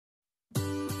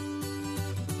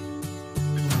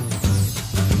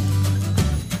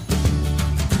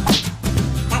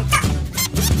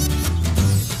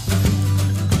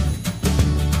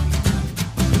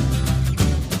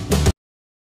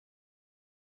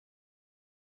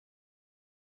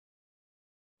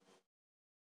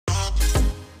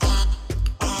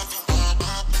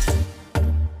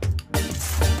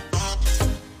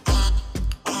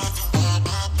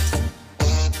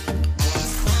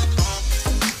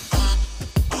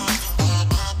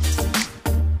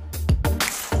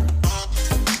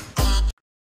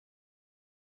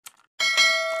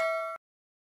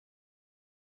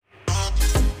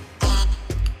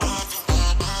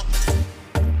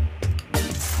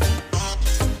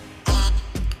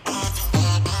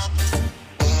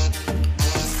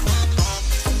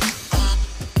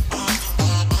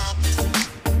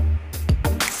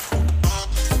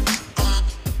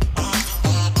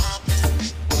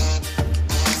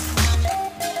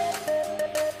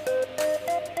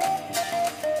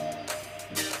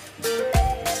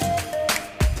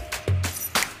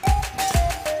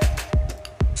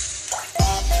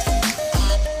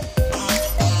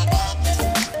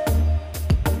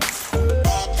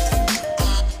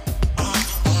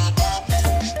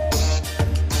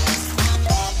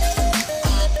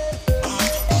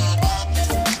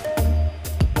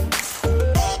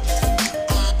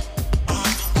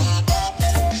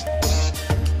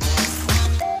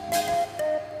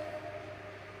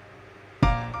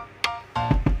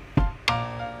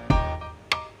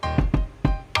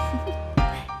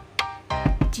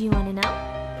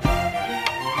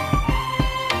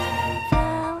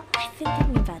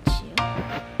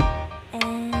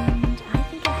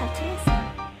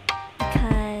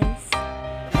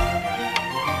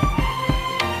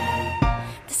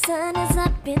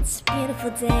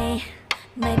day,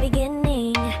 my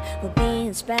beginning will be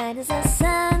as bright as the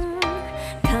sun.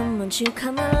 Come, won't you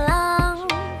come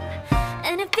along?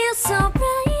 And it feels so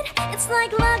bright, it's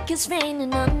like luck is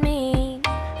raining on me.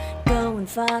 Go and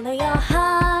follow your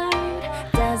heart,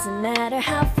 doesn't matter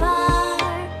how far.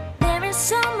 There is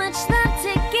so much love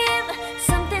to give,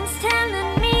 something's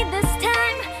telling me this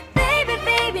time. Baby,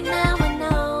 baby, now I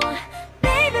know.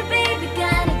 Baby, baby,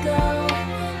 gotta go.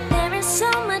 There is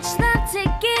so much love to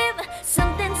give,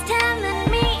 something's telling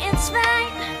me it's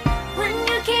right. When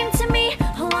you came to me,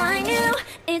 oh I knew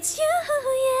it's you,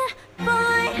 yeah,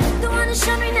 boy. The one who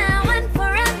showed me now and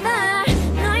forever.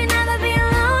 No, you'll never be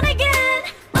alone again.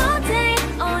 All day,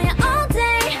 oh yeah, all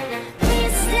day.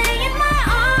 Please stay in my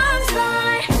arms,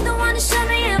 boy. The one who showed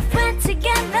me if we're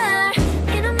together.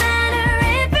 It don't matter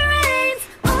if it rains.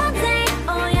 All day,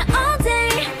 oh yeah, all day.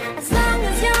 As long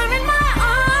as you're in my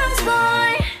arms,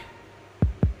 boy.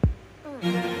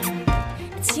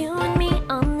 It's you and me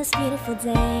on this beautiful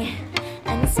day,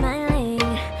 and it's smiling,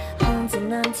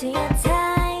 holding on to your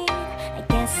tight. I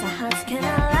guess our hearts can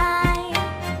align,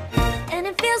 and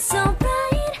it feels so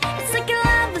bright. It's like your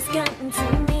love has gotten to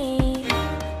me.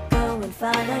 Go and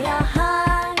follow your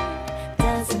heart,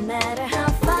 doesn't matter how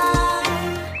far.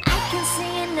 I can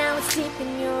see it now, it's deep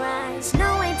in your eyes.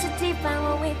 No way to define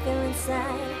what we feel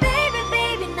inside. Baby,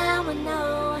 baby, now I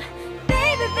know.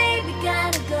 Baby, baby,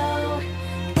 gotta go.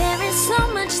 There is so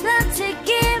much love to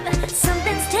give,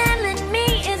 something's telling me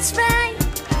it's right.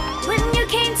 When you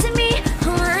came to me,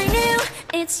 oh I knew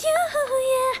it's you,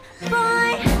 yeah,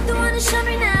 boy. The one who showed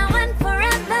me now and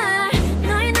forever.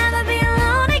 No, you'll never be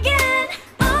alone again.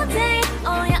 All day,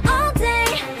 oh yeah, all day.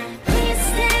 Please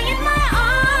stay in my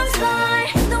arms, boy.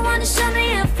 The one who showed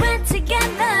me if we're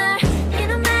together. It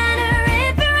don't matter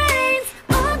if it rains.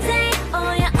 All day,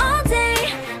 oh yeah, all day.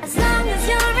 As long as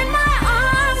you're in my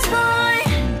arms, boy.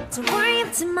 Don't worry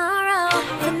of tomorrow,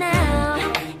 for now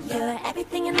you're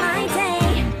everything in my day.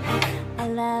 I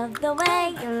love the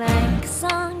way you like a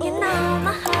song, you know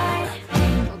my heart.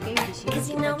 Cause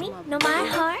you know me, know my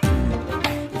heart.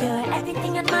 You're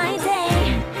everything in my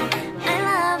day. I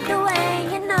love the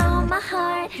way you know my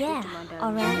heart. Yeah,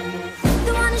 alright.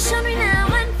 The one who showed me now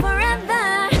and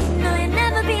forever. No, you'll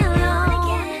never be alone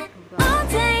again. All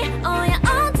day, oh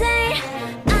yeah, all day.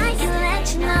 I can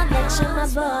let you know that you're my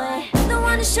boy. The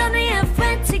one who showed me if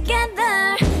we're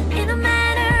together. It don't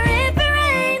matter if it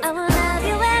rains. I will love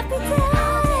you every day.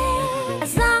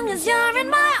 As long as you're in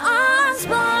my arms,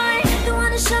 boy. The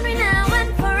one who showed me now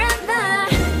and forever.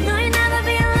 No, you'll never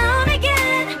be alone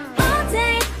again. All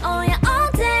day, oh yeah, all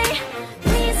day.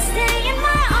 Please stay in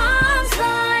my arms,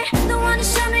 boy. The one who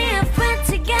showed me if we're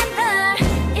together.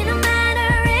 It don't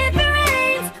matter if it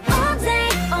rains. All day,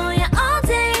 oh yeah, all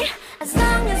day. As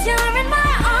long as you're in my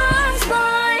arms,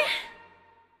 boy.